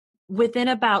within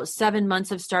about 7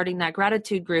 months of starting that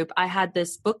gratitude group, I had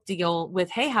this book deal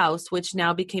with Hay House, which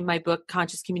now became my book,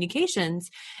 Conscious Communications.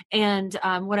 And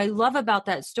what I love about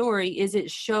that story is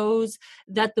it shows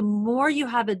that the more you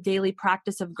have a daily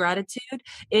practice of gratitude,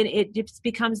 it just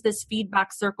becomes this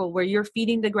feedback circle where you're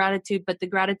feeding the gratitude, but the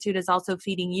gratitude is also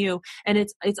feeding you. And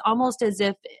it's almost as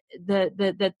if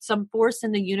that some force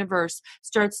in the universe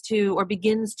starts to or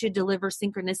begins to deliver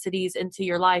synchronicities into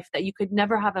your life that you could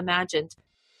never have imagined.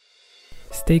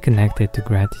 Stay connected to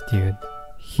gratitude.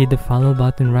 Hit the follow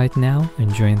button right now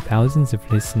and join thousands of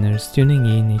listeners tuning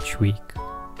in each week.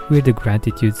 We're the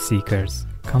Gratitude Seekers.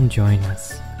 Come join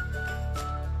us.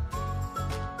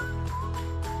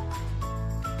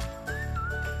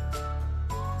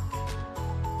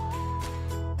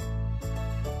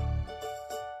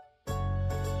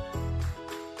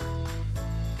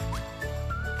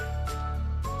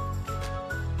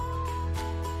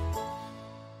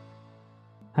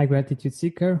 Hi, Gratitude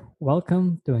Seeker.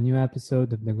 Welcome to a new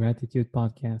episode of the Gratitude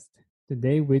Podcast.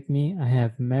 Today with me, I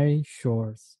have Mary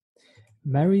Shores.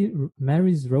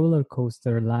 Mary's roller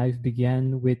coaster life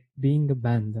began with being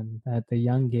abandoned at a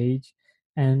young age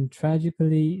and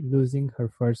tragically losing her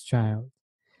first child.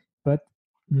 But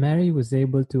Mary was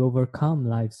able to overcome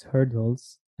life's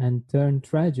hurdles and turn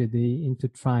tragedy into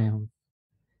triumph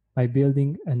by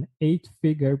building an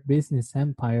 8-figure business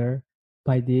empire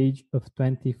by the age of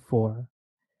 24.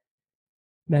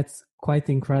 That's quite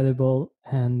incredible,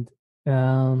 and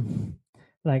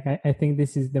I think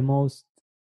this is the most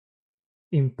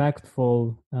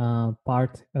impactful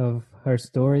part of her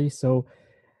story. So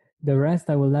the rest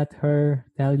I will let her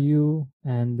tell you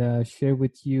and share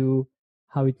with you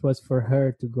how it was for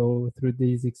her to go through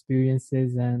these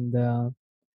experiences and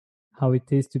how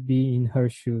it is to be in her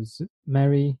shoes.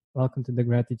 Mary, welcome to the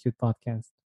Gratitude Podcast.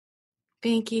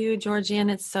 Thank you, Georgian.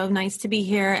 It's so nice to be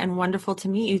here and wonderful to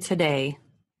meet you today.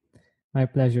 My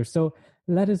pleasure. So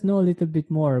let us know a little bit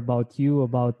more about you,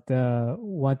 about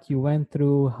what you went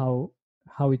through,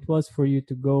 how it was for you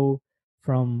to go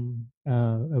from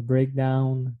a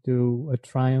breakdown to a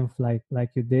triumph like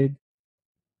you did.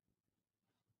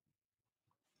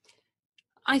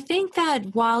 I think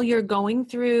that while you're going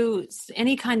through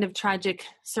any kind of tragic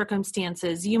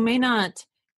circumstances, you may not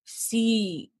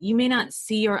see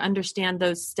or understand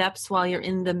those steps while you're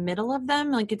in the middle of them.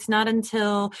 Like, it's not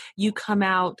until you come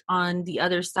out on the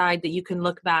other side that you can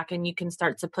look back and you can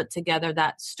start to put together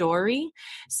that story.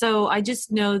 So I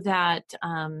just know that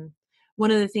one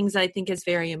of the things I think is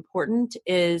very important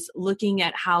is looking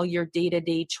at how your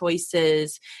day-to-day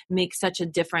choices make such a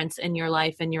difference in your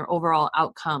life and your overall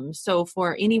outcome. So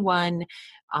for anyone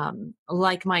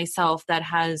like myself that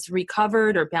has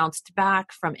recovered or bounced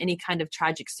back from any kind of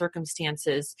tragic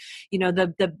circumstances, you know,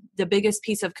 the biggest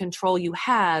piece of control you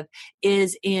have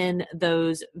is in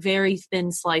those very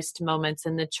thin sliced moments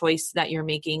and the choice that you're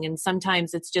making. And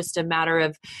sometimes it's just a matter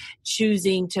of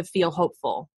choosing to feel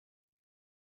hopeful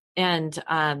and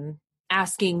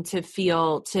asking to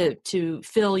fill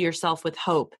yourself with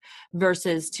hope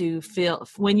versus to feel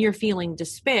when you're feeling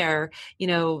despair. You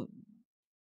know,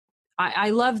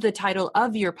 I love the title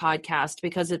of your podcast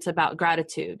because it's about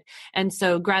gratitude. And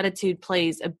so gratitude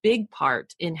plays a big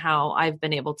part in how I've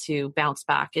been able to bounce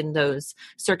back in those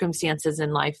circumstances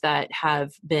in life that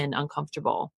have been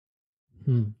uncomfortable.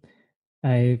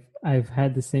 I've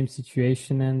had the same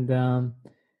situation, and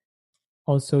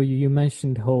also you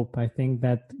mentioned hope. I think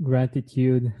that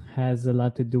gratitude has a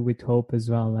lot to do with hope as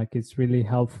well. Like, it's really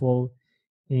helpful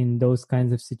in those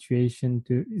kinds of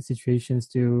situations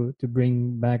to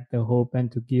bring back the hope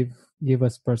and to give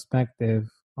us perspective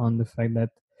on the fact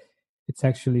that it's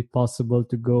actually possible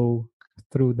to go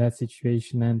through that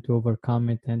situation and to overcome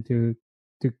it and to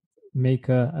make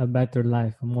a better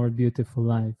life, a more beautiful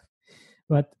life.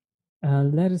 But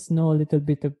let us know a little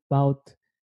bit about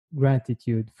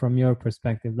gratitude from your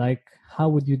perspective. Like, how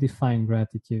would you define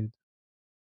gratitude?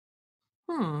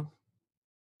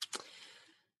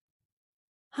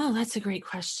 Oh, that's a great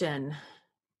question.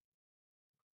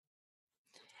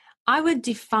 I would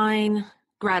define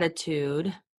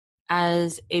gratitude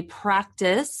as a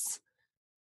practice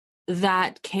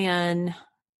that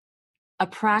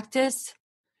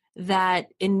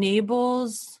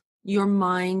enables your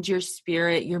mind, your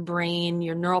spirit, your brain,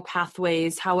 your neural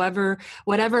pathways,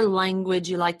 whatever language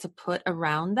you like to put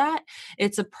around that.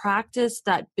 It's a practice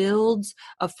that builds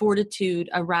a fortitude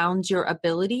around your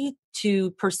ability to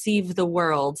perceive the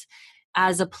world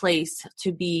as a place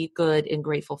to be good and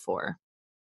grateful for.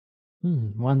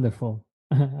 Wonderful.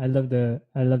 I love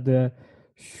the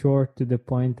short to the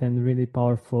point and really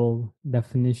powerful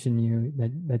definition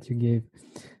that you gave.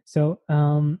 So,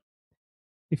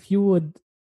 if you would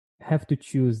have to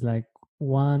choose like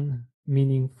one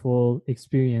meaningful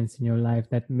experience in your life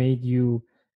that made you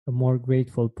a more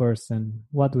grateful person,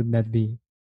 what would that be?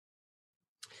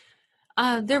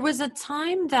 There was a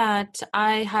time that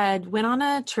I had went on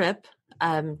a trip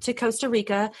to Costa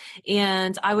Rica,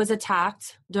 and I was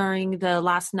attacked during the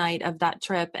last night of that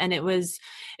trip, and it was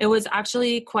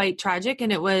actually quite tragic,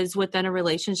 and it was within a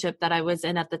relationship that I was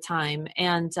in at the time.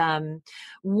 And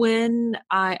when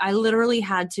I literally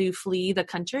had to flee the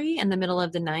country in the middle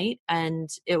of the night, and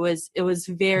it was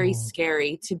very Oh,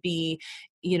 scary to be,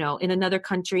 in another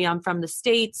country. I'm from the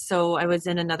States, so I was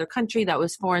in another country that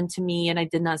was foreign to me, and I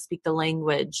did not speak the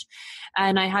language.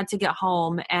 And I had to get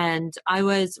home, and I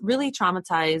was really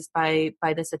traumatized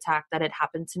by this attack that had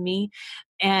happened to me.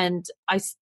 And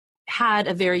had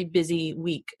a very busy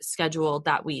week scheduled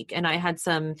that week, and I had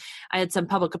some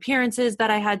public appearances that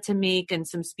I had to make and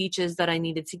some speeches that I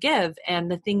needed to give.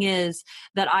 And the thing is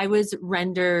that it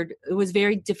was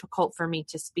very difficult for me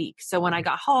to speak. So when I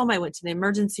got home, I went to the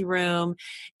emergency room,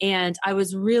 and I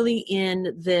was really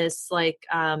in this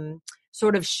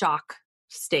sort of shock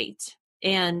state.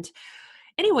 And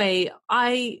anyway,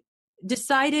 I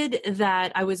decided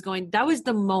that was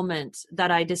the moment that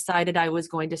I decided I was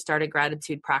going to start a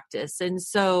gratitude practice. And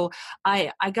so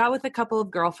I got with a couple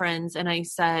of girlfriends, and I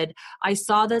said, I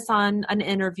saw this on an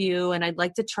interview and I'd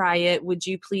like to try it. Would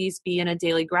you please be in a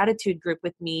daily gratitude group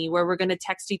with me where we're going to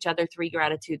text each other 3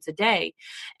 gratitudes a day?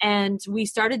 And we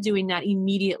started doing that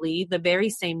immediately the very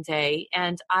same day.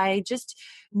 And I just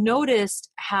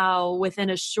noticed how within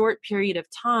a short period of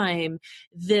time,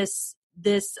 this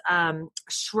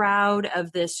shroud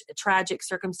of this tragic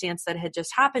circumstance that had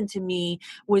just happened to me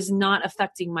was not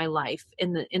affecting my life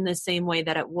in the same way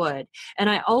that it would.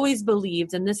 And I always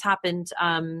believed, and this happened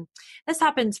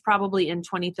probably in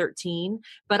 2013,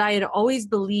 but I had always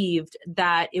believed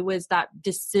that it was that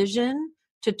decision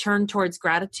to turn towards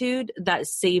gratitude that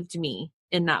saved me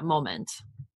in that moment.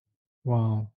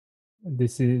 wow.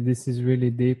 This is really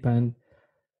deep, and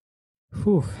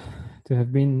whew, to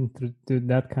have been through to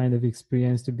that kind of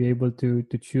experience, to be able to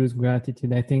choose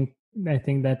gratitude, I think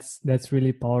that's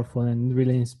really powerful and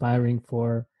really inspiring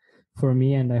for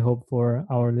me, and I hope for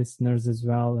our listeners as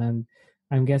well. And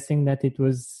I'm guessing that it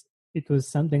was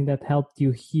something that helped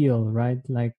you heal, right?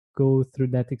 Like go through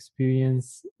that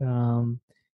experience,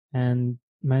 and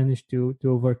manage to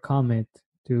overcome it,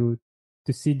 to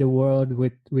to see the world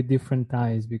with different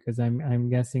eyes, because I'm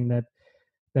guessing that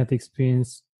that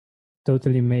experience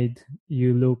totally made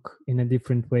you look in a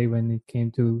different way when it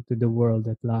came to the world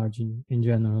at large in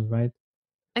general, right?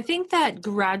 I think that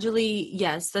gradually,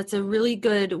 yes, that's a really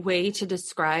good way to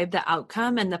describe the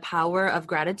outcome and the power of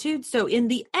gratitude. So in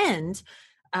the end,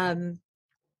 um,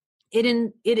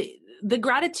 the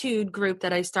gratitude group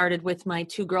that I started with my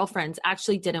 2 girlfriends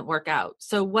actually didn't work out.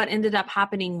 So what ended up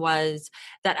happening was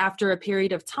that after a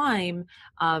period of time,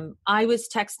 I was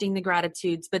texting the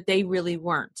gratitudes, but they really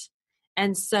weren't.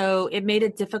 And so it made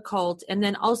it difficult. And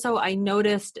then also I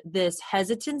noticed this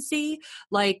hesitancy,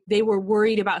 like they were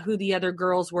worried about who the other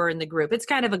girls were in the group. It's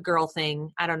kind of a girl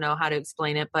thing. I don't know how to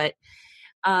explain it, but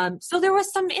so there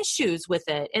was some issues with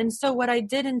it. And so what I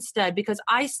did instead, because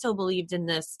I still believed in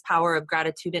this power of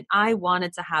gratitude and I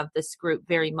wanted to have this group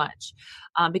very much,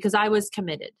 because I was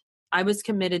committed. I was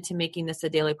committed to making this a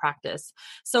daily practice.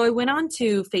 So I went on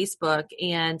to Facebook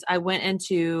and I went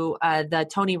into the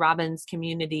Tony Robbins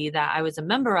community that I was a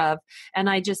member of. And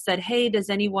I just said, hey, does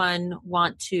anyone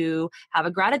want to have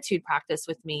a gratitude practice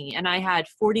with me? And I had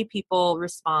 40 people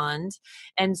respond.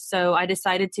 And so I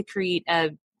decided to create a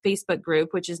Facebook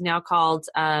group, which is now called,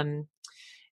 I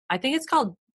think it's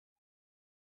called,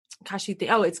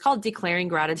 it's called Declaring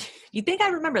Gratitude. You think I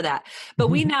remember that, but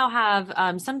we now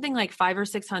have something like 500 or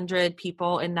 600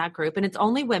 people in that group, and it's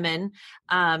only women.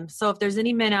 So if there's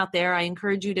any men out there, I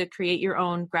encourage you to create your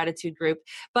own gratitude group.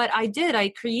 But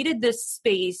I created this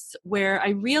space where I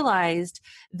realized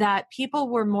that people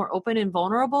were more open and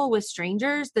vulnerable with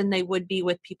strangers than they would be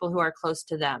with people who are close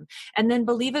to them. And then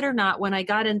believe it or not, when I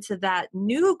got into that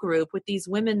new group with these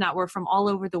women that were from all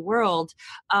over the world,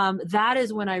 that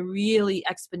is when I really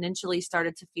exponentially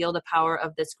started to feel the power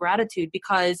of this gratitude.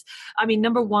 Because I mean,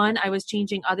 number one, I was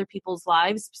changing other people's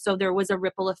lives, so there was a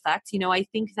ripple effect. I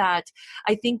think that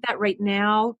right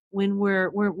now, when we're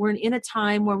in a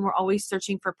time when we're always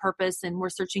searching for purpose and we're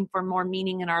searching for more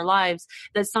meaning in our lives,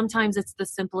 that sometimes it's the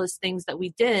simplest things that we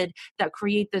did that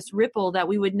create this ripple that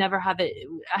we would never have it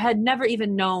I had never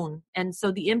even known. And so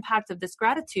the impact of this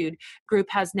gratitude group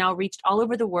has now reached all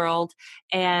over the world.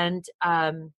 And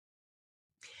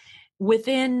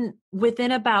within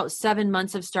within about 7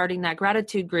 months of starting that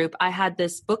gratitude group, I had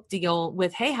this book deal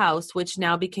with Hay House, which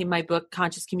now became my book,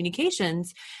 Conscious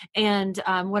Communications. And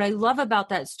what I love about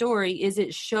that story is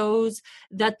it shows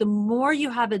that the more you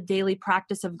have a daily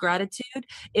practice of gratitude,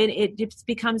 it just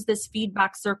becomes this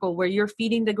feedback circle where you're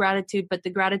feeding the gratitude, but the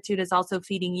gratitude is also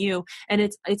feeding you. And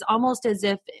it's almost as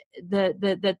if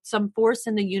the some force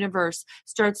in the universe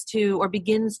starts to or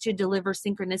begins to deliver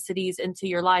synchronicities into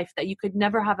your life that you could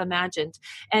never have imagined.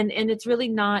 And it's really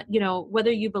not,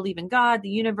 whether you believe in God, the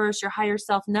universe, your higher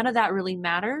self, none of that really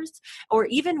matters. Or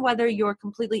even whether you're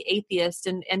completely atheist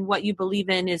and what you believe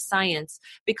in is science,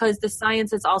 because the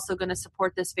science is also going to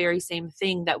support this very same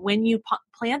thing, that when you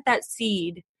plant that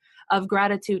seed of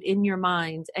gratitude in your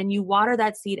mind and you water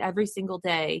that seed every single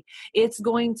day, it's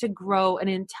going to grow an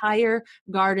entire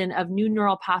garden of new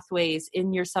neural pathways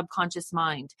in your subconscious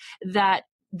mind that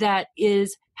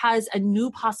has a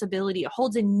new possibility. It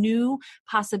holds a new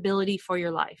possibility for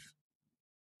your life.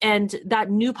 And that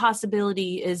new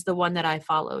possibility is the one that I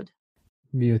followed.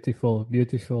 Beautiful,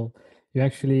 beautiful. You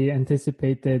actually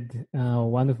anticipated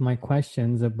one of my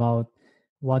questions about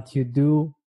what you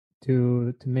do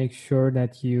to make sure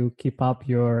that you keep up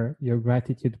your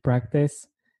gratitude practice,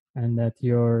 and that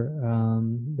you're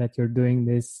doing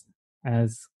this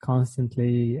as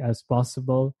constantly as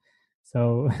possible.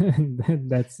 So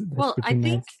that's Well, pretty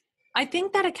nice. I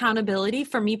think that accountability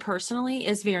for me personally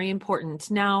is very important.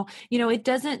 Now, it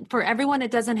doesn't, for everyone,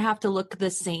 it doesn't have to look the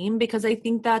same, because I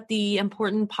think that the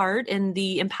important part and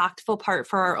the impactful part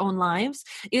for our own lives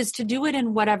is to do it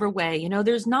in whatever way.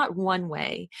 There's not one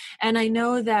way. And I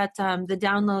know that the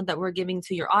download that we're giving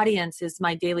to your audience is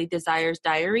my Daily Desires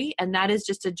Diary. And that is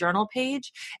just a journal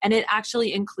page. And it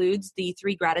actually includes the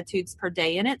 3 gratitudes per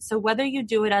day in it. So whether you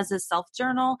do it as a self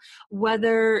journal,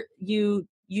 whether you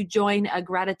join a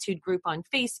gratitude group on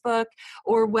Facebook,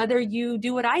 or whether you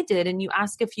do what I did and you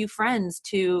ask a few friends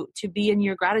to be in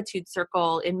your gratitude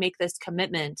circle and make this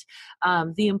commitment.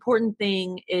 The important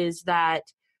thing is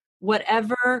that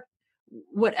whatever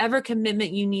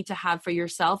commitment you need to have for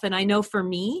yourself. And I know for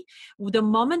me, the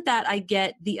moment that I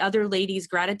get the other ladies'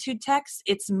 gratitude texts,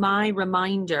 it's my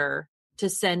reminder to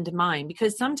send mine,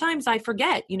 because sometimes I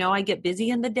forget, I get busy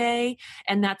in the day,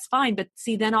 and that's fine. But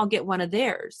see, then I'll get one of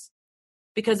theirs,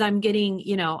 because I'm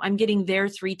getting their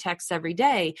 3 texts every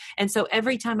day. And so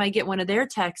every time I get one of their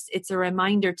texts, it's a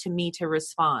reminder to me to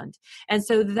respond. And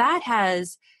so that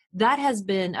has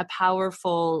been a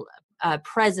powerful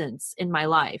presence in my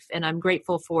life. And I'm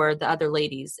grateful for the other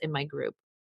ladies in my group.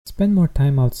 Spend more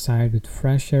time outside with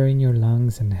fresh air in your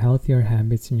lungs and healthier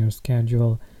habits in your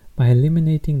schedule by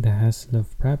eliminating the hassle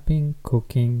of prepping,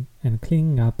 cooking, and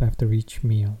cleaning up after each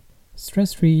meal.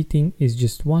 Stress-free eating is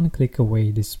just one click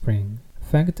away this spring.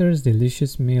 Factor's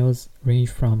delicious meals range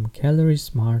from Calorie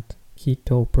Smart,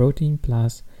 Keto, Protein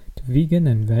Plus to vegan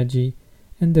and veggie,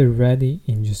 and they're ready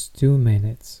in just 2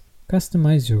 minutes.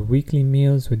 Customize your weekly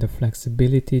meals with the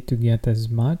flexibility to get as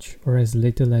much or as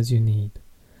little as you need.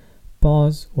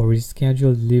 Pause or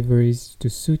reschedule deliveries to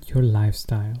suit your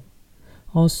lifestyle.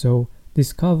 Also,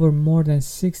 discover more than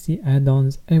 60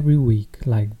 add-ons every week,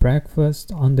 like breakfast,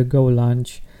 on-the-go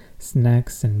lunch,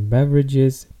 snacks, and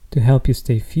beverages to help you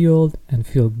stay fueled and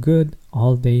feel good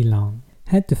all day long.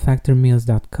 Head to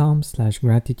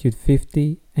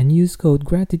factormeals.com/gratitude50 and use code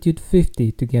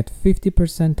gratitude50 to get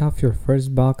 50% off your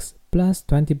first box plus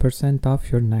 20% off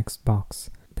your next box.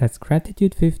 That's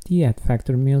gratitude50 at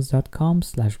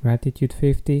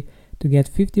factormeals.com/gratitude50 to get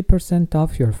 50%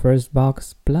 off your first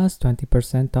box plus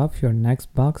 20% off your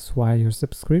next box while your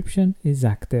subscription is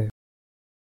active.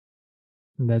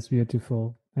 That's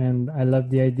beautiful. And I love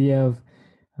the idea of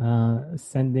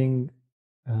sending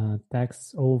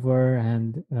texts over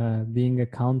and being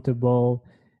accountable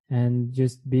and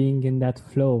just being in that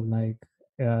flow. Like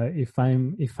if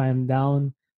I'm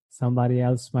down, somebody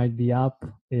else might be up.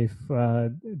 If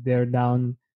they're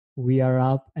down, we are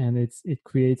up, and it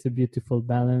creates a beautiful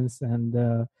balance, and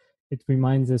it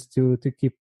reminds us to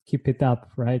keep it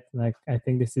up, right? Like, I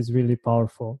think this is really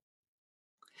powerful.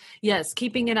 Yes,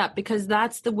 keeping it up, because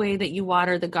that's the way that you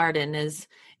water the garden is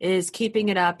keeping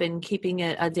it up and keeping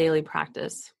it a daily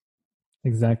practice.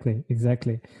 Exactly.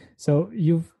 So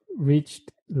you've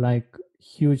reached like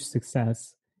huge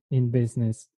success in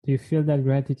business. Do you feel that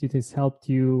gratitude has helped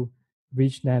you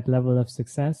reach that level of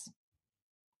success?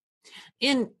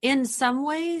 In some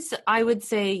ways, I would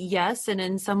say yes, and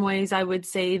in some ways, I would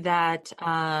say that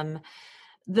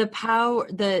the power,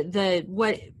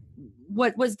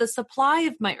 what was the supply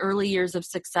of my early years of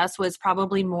success was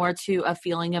probably more to a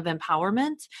feeling of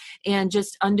empowerment and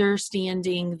just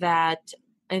understanding that.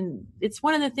 And it's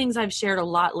one of the things I've shared a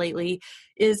lot lately.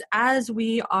 is as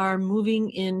we are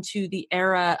moving into the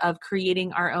era of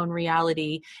creating our own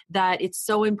reality, that it's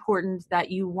so important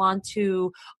that you want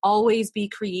to always be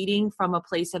creating from a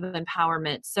place of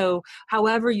empowerment. So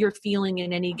however you're feeling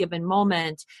in any given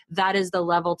moment, that is the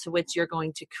level to which you're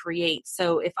going to create.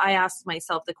 So if I ask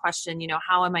myself the question,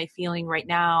 how am I feeling right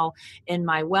now in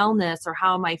my wellness, or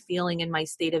how am I feeling in my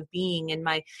state of being,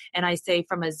 and I say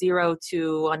from a 0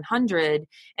 to 100,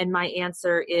 and my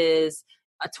answer is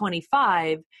a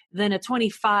 25, then a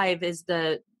 25 is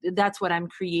that's what I'm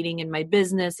creating in my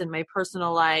business, in my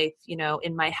personal life,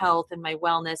 in my health and my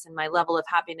wellness and my level of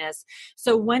happiness.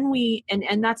 So when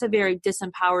and that's a very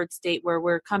disempowered state where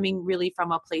we're coming really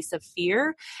from a place of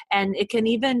fear, and it can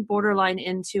even borderline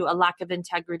into a lack of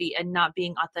integrity and not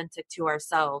being authentic to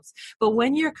ourselves. But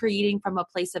when you're creating from a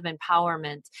place of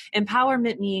empowerment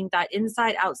meaning that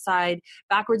inside, outside,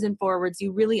 backwards and forwards,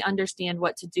 you really understand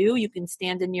what to do. You can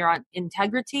stand in your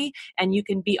integrity and you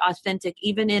can be authentic,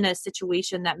 even in a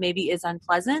situation that maybe is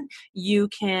unpleasant. You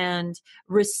can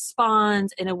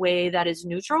respond in a way that is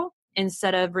neutral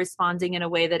instead of responding in a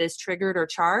way that is triggered or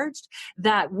charged.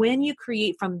 That when you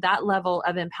create from that level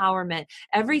of empowerment,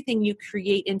 everything you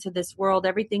create into this world,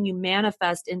 everything you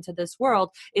manifest into this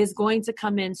world is going to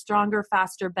come in stronger,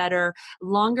 faster, better,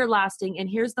 longer lasting. And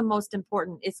here's the most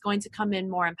important, it's going to come in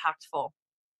more impactful.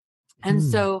 And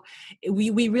so we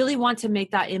really want to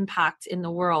make that impact in the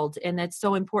world. And that's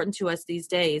so important to us these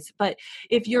days. But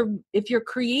if you're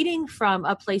creating from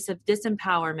a place of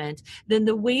disempowerment, then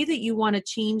the way that you want to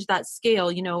change that scale,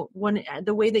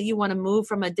 the way that you want to move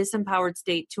from a disempowered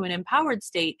state to an empowered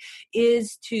state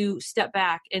is to step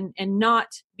back and not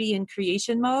be in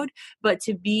creation mode, but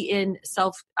to be in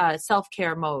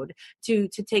self-care mode, to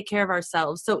take care of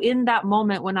ourselves. So in that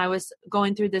moment when I was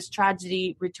going through this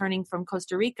tragedy, returning from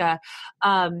Costa Rica,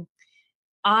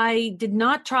 I did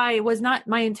not try, it was not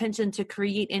my intention to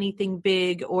create anything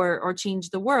big or change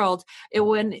the world. It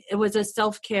was a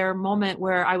self-care moment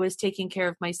where I was taking care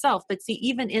of myself. But see,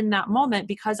 even in that moment,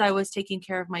 because I was taking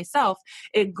care of myself,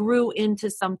 it grew into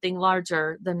something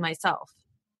larger than myself.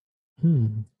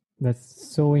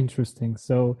 That's so interesting.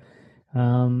 So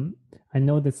I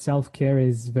know that self-care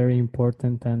is very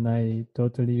important and I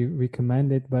totally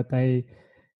recommend it, but I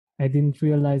didn't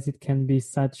realize it can be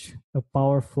such a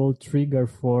powerful trigger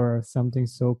for something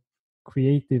so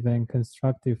creative and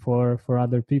constructive for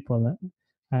other people.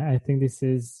 I think this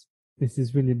is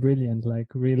really brilliant. Like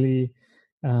really,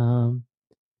 like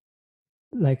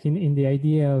in the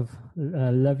idea of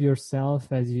love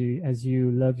yourself as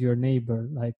you love your neighbor.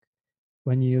 Like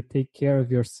when you take care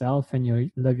of yourself and you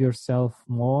love yourself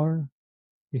more,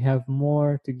 you have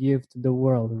more to give to the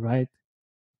world, right?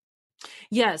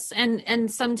 Yes.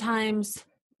 And sometimes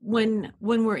when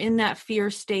we're in that fear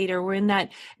state, or we're in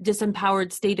that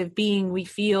disempowered state of being, we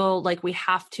feel like we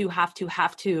have to,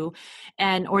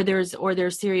 and or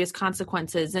there's serious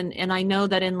consequences. And I know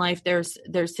that in life there's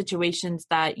situations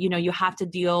that, you have to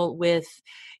deal with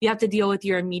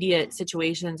your immediate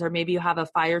situations, or maybe you have a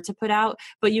fire to put out,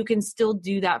 but you can still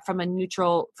do that from a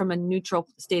neutral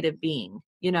state of being.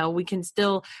 We can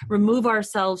still remove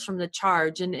ourselves from the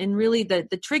charge, and really the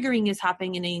triggering is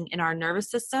happening in our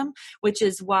nervous system, which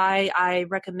is why I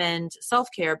recommend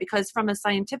self-care, because from a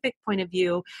scientific point of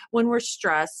view, when we're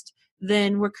stressed,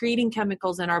 then we're creating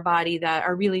chemicals in our body that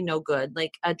are really no good,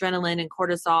 like adrenaline and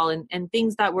cortisol and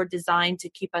things that were designed to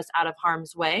keep us out of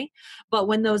harm's way. But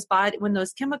when those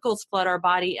chemicals flood our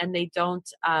body and they don't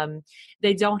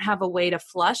have a way to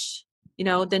flush,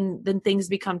 then things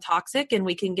become toxic, and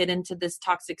we can get into this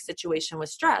toxic situation with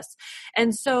stress.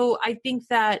 And so I think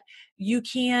that you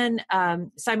can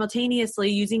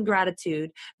simultaneously, using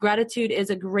gratitude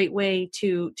is a great way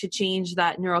to change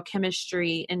that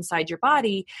neurochemistry inside your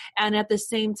body. And at the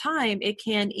same time, it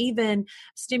can even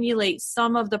stimulate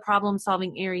some of the problem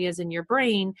solving areas in your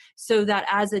brain, so that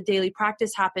as a daily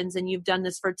practice happens and you've done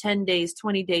this for 10 days,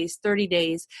 20 days, 30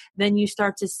 days, then you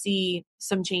start to see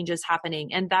some changes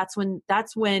happening. And that's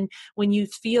when you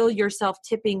feel yourself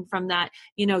tipping from that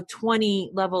 20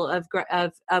 level of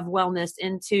wellness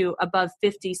into above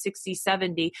 50, 60,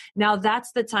 70. Now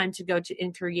that's the time to go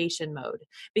in creation mode,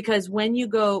 because when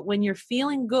you're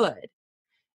feeling good,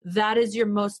 that is your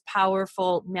most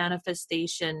powerful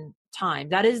manifestation time.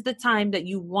 That is the time that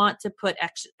you want to put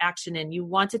action in. You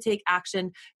want to take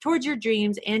action towards your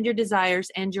dreams and your desires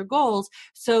and your goals,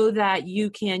 so that you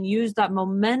can use that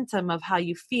momentum of how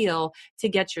you feel to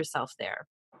get yourself there.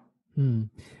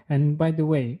 And by the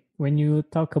way, when you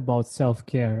talk about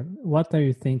self-care, what are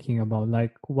you thinking about?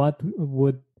 Like, what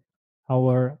would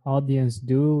our audience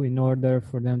do in order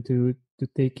for them to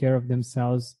take care of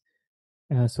themselves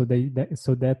so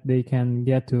that they can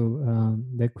get to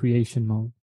the creation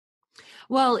mode?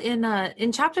 Well,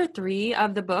 in chapter 3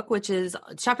 of the book, which is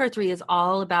chapter 3 is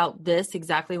all about this,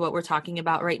 exactly what we're talking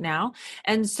about right now.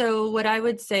 And so what I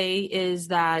would say is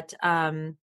that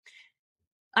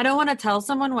I don't want to tell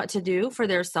someone what to do for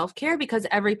their self-care because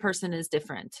every person is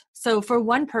different. So for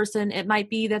one person, it might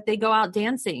be that they go out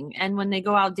dancing. And when they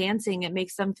go out dancing, it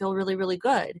makes them feel really, really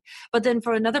good. But then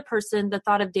for another person, the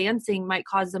thought of dancing might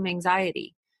cause them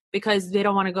anxiety because they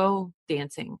don't want to go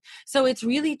dancing. So it's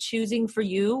really choosing for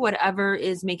you whatever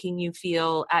is making you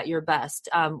feel at your best,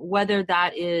 whether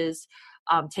that is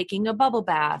taking a bubble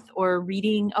bath or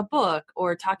reading a book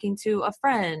or talking to a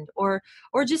friend or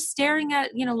just staring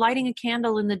at, lighting a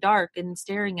candle in the dark and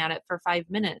staring at it for 5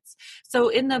 minutes. So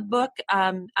in the book,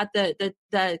 at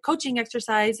the coaching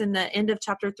exercise in the end of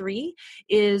chapter 3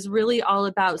 is really all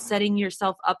about setting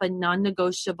yourself up a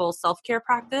non-negotiable self-care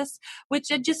practice,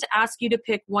 which I just ask you to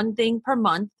pick one thing per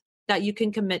month that you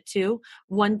can commit to,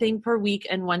 one thing per week,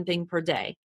 and one thing per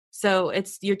day. So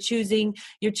you're choosing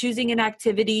an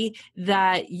activity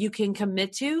that you can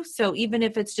commit to. So even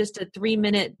if it's just a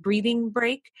 3-minute breathing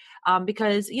break,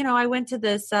 because, I went to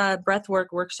this breathwork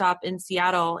workshop in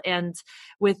Seattle and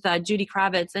with Judy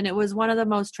Kravitz, and it was one of the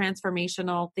most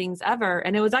transformational things ever.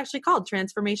 And it was actually called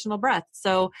Transformational Breath.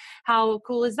 So how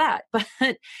cool is that?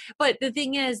 But the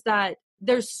thing is that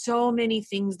there's so many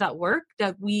things that work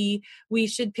that we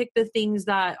should pick the things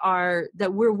that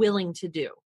we're willing to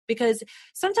do. Because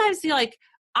sometimes you're like,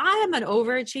 I am an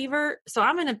overachiever, so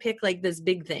I'm going to pick like this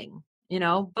big thing,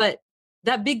 but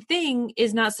that big thing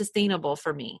is not sustainable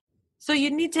for me. So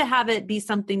you need to have it be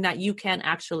something that you can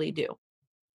actually do.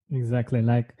 Exactly.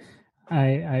 Like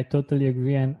I totally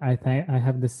agree. And I think I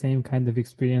have the same kind of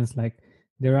experience. Like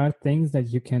there are things that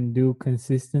you can do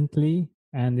consistently,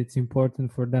 and it's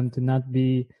important for them to not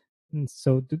be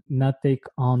to not take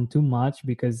on too much,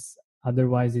 because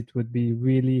otherwise it would be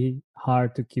really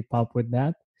hard to keep up with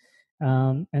that.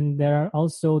 And there are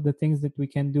also the things that we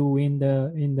can do in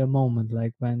the moment,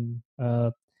 like when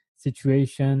a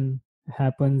situation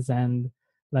happens, and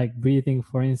like breathing,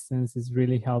 for instance, is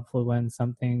really helpful when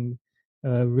something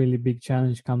a really big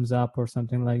challenge comes up or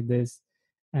something like this.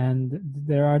 And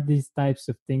there are these types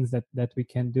of things that we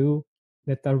can do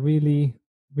that are really,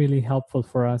 really helpful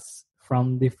for us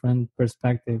from different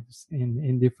perspectives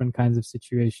in different kinds of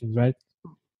situations, right?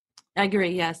 I agree.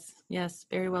 Yes,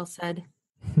 very well said.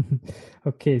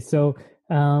 Okay, so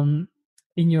in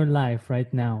your life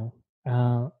right now,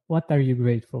 what are you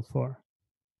grateful for?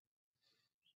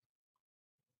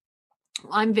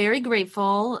 I'm very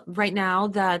grateful right now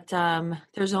that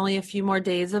there's only a few more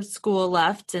days of school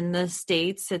left in the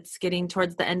States. It's getting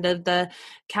towards the end of the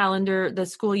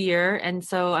school year. And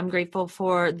so I'm grateful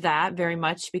for that very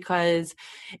much because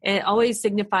it always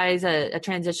signifies a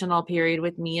transitional period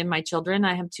with me and my children.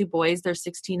 I have 2 boys, they're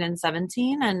 16 and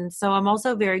 17. And so I'm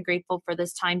also very grateful for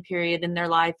this time period in their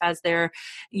life as they're,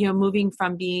 moving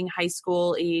from being high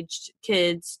school aged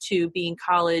kids to being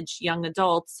college young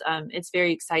adults. It's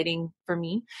very exciting for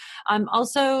me. I'm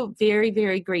also very,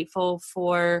 very grateful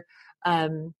for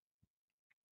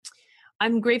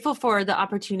I'm grateful for the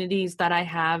opportunities that I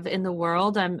have in the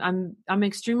world. I'm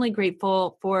extremely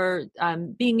grateful for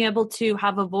being able to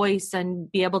have a voice and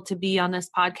be able to be on this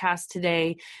podcast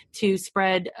today to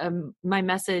spread my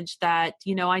message that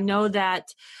I know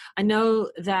that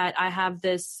I have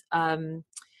this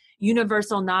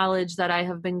universal knowledge that I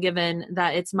have been given,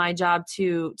 that it's my job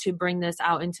to bring this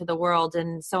out into the world.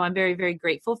 And so I'm very, very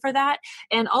grateful for that.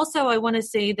 And also I want to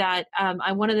say that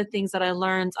one of the things that I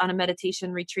learned on a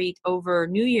meditation retreat over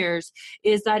New Year's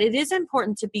is that it is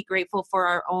important to be grateful for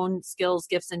our own skills,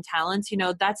 gifts, and talents.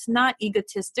 That's not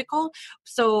egotistical.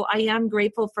 So I am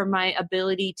grateful for my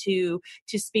ability to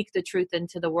speak the truth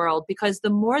into the world, because the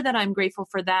more that I'm grateful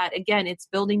for that, again, it's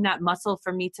building that muscle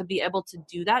for me to be able to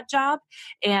do that job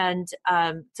and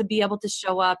to be able to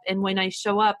show up. And when I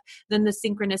show up, then the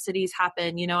synchronicities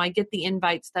happen. I get the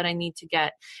invites that I need to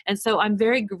get. And so I'm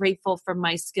very grateful for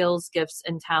my skills, gifts,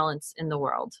 and talents in the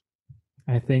world.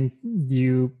 I think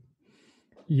you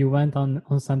went on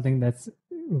something that's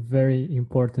very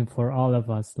important for all of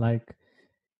us. Like,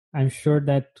 I'm sure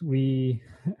that we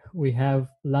have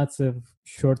lots of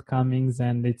shortcomings,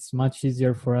 and it's much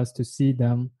easier for us to see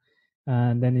them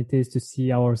than it is to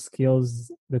see our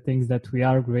skills, the things that we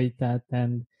are great at.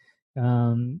 And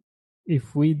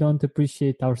if we don't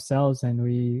appreciate ourselves, and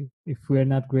if we're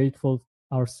not grateful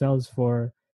ourselves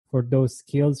for those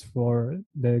skills, for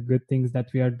the good things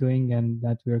that we are doing and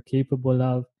that we are capable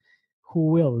of, who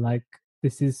will? Like,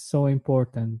 this is so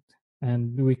important,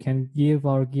 and we can give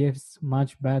our gifts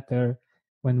much better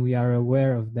when we are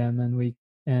aware of them, and we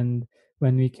and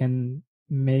when we can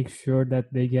make sure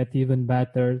that they get even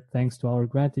better thanks to our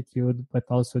gratitude, but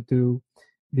also to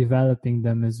developing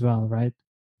them as well, right?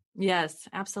 Yes,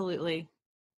 absolutely.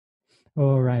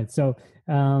 All right. So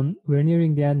we're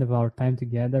nearing the end of our time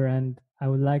together, and I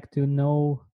would like to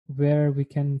know where we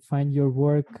can find your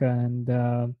work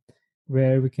and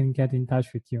where we can get in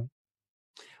touch with you.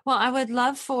 Well, I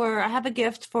have a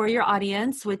gift for your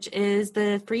audience, which is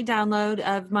the free download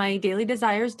of my Daily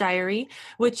Desires Diary,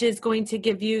 which is going to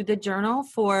give you the journal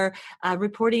for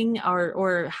reporting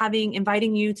or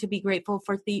inviting you to be grateful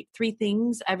for three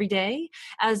things every day,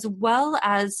 as well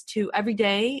as to every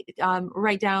day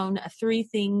write down three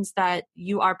things that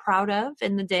you are proud of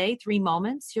in the day, 3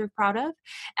 moments you're proud of.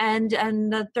 And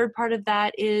the third part of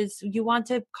that is you want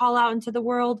to call out into the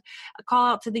world, call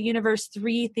out to the universe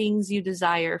 3 things you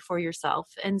desire for yourself.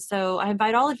 And so I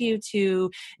invite all of you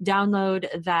to download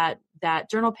that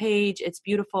journal page. It's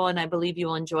beautiful, and I believe you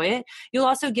will enjoy it. You'll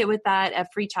also get with that a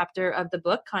free chapter of the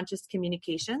book, Conscious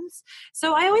Communications.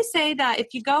 So I always say that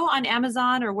if you go on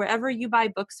Amazon or wherever you buy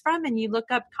books from and you look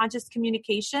up Conscious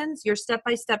Communications, your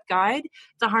step-by-step guide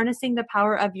to harnessing the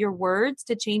power of your words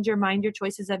to change your mind, your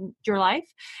choices, and your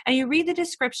life, and you read the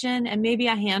description and maybe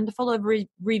a handful of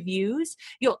reviews,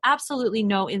 you'll absolutely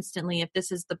know instantly if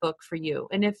this is the book for you.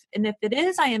 And if it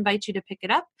is, I invite you to pick it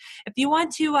up. If you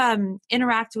want to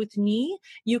interact with me,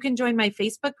 you can join my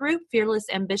Facebook group, Fearless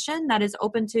Ambition, that is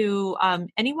open to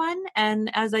anyone. And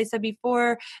as I said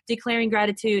before, Declaring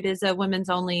Gratitude is a women's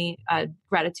only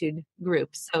gratitude group.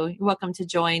 So you're welcome to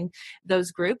join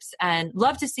those groups, and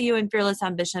love to see you in Fearless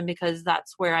Ambition because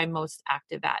that's where I'm most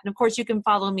active at. And of course, you can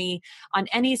follow me on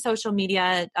any social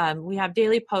media. We have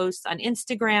daily posts on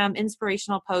Instagram,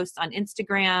 inspirational posts on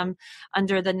Instagram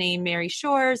under the name Mary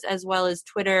Shores, as well as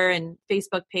Twitter and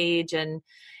Facebook page and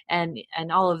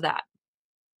all of that.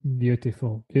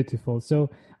 Beautiful, beautiful. So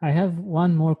I have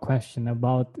one more question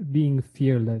about being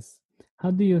fearless. How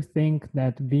do you think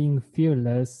that being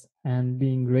fearless and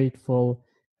being grateful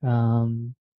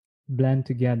blend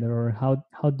together, or how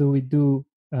do we do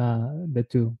the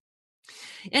two?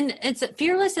 And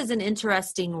fearless is an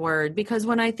interesting word because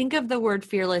when I think of the word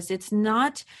fearless, it's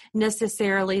not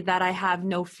necessarily that I have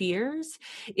no fears.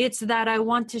 It's that I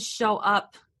want to show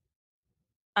up.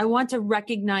 I want to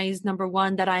recognize, number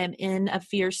one, that I am in a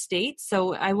fear state.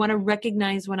 So I want to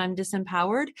recognize when I'm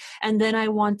disempowered. And then I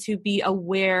want to be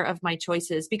aware of my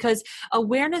choices, because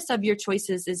awareness of your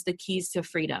choices is the keys to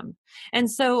freedom.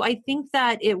 And so I think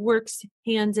that it works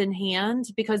hand in hand,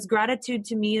 because gratitude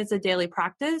to me is a daily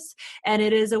practice, and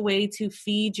it is a way to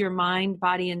feed your mind,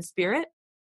 body, and spirit.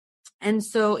 And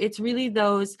so it's really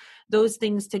those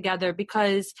things together,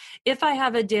 because if I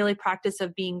have a daily practice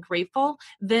of being grateful,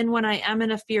 then when I am in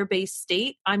a fear-based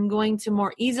state, I'm going to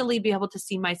more easily be able to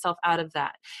see myself out of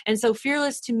that. And so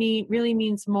fearless to me really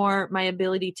means more my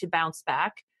ability to bounce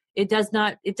back. It does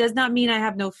not mean I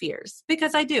have no fears,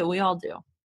 because I do. We all do.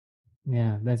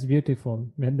 Yeah, that's beautiful.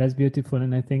 That's beautiful.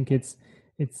 And I think it's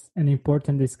an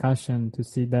important discussion to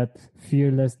see that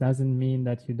fearless doesn't mean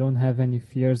that you don't have any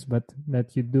fears, but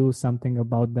that you do something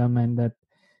about them, and that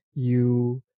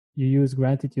you use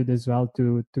gratitude as well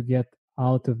to get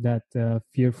out of that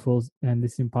fearful and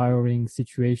disempowering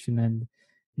situation, and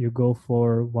you go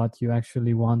for what you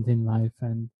actually want in life.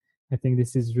 And I think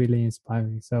this is really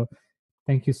inspiring. So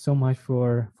thank you so much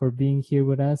for being here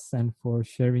with us and for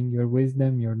sharing your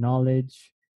wisdom, your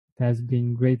knowledge. It has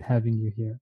been great having you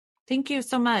here. Thank you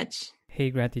so much.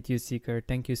 Hey, Gratitude Seeker,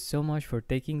 thank you so much for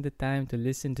taking the time to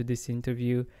listen to this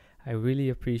interview. I really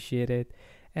appreciate it.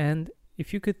 And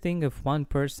if you could think of one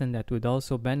person that would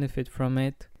also benefit from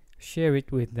it, share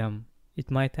it with them. It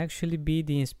might actually be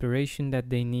the inspiration that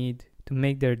they need to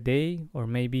make their day, or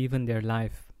maybe even their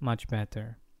life, much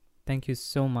better. Thank you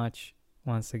so much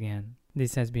once again.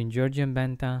 This has been Georgian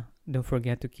Benta. Don't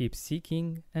forget to keep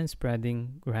seeking and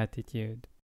spreading gratitude.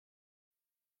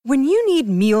 When you need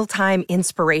mealtime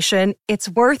inspiration, it's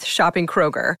worth shopping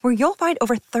Kroger, where you'll find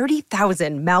over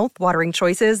 30,000 mouth-watering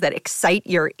choices that excite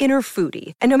your inner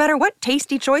foodie. And no matter what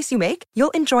tasty choice you make,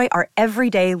 you'll enjoy our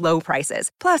everyday low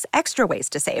prices, plus extra ways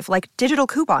to save, like digital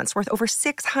coupons worth over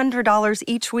 $600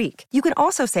 each week. You can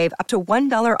also save up to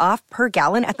 $1 off per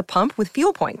gallon at the pump with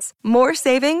fuel points. More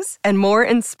savings and more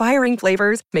inspiring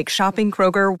flavors make shopping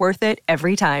Kroger worth it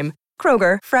every time.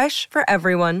 Kroger, fresh for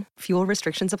everyone. Fuel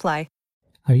restrictions apply.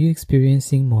 Are you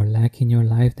experiencing more lack in your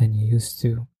life than you used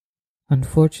to?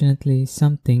 Unfortunately,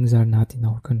 some things are not in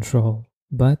our control,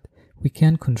 but we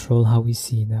can control how we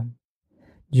see them.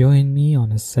 Join me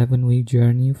on a 7-week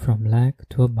journey from lack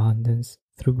to abundance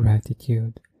through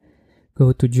gratitude.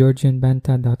 Go to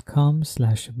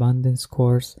georgianbenta.com/abundance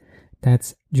course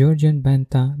That's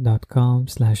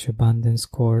georgianbenta.com/abundance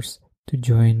course to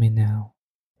join me now.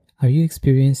 Are you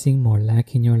experiencing more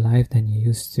lack in your life than you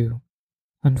used to?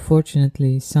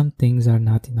 Unfortunately, some things are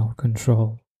not in our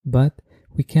control, but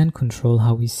we can control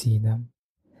how we see them.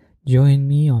 Join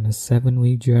me on a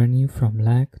 7-week journey from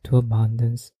lack to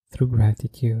abundance through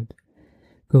gratitude.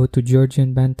 Go to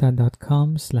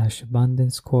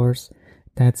georgianbenta.com/abundance course.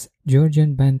 That's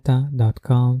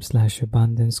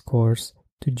georgianbenta.com/abundance course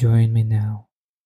to join me now.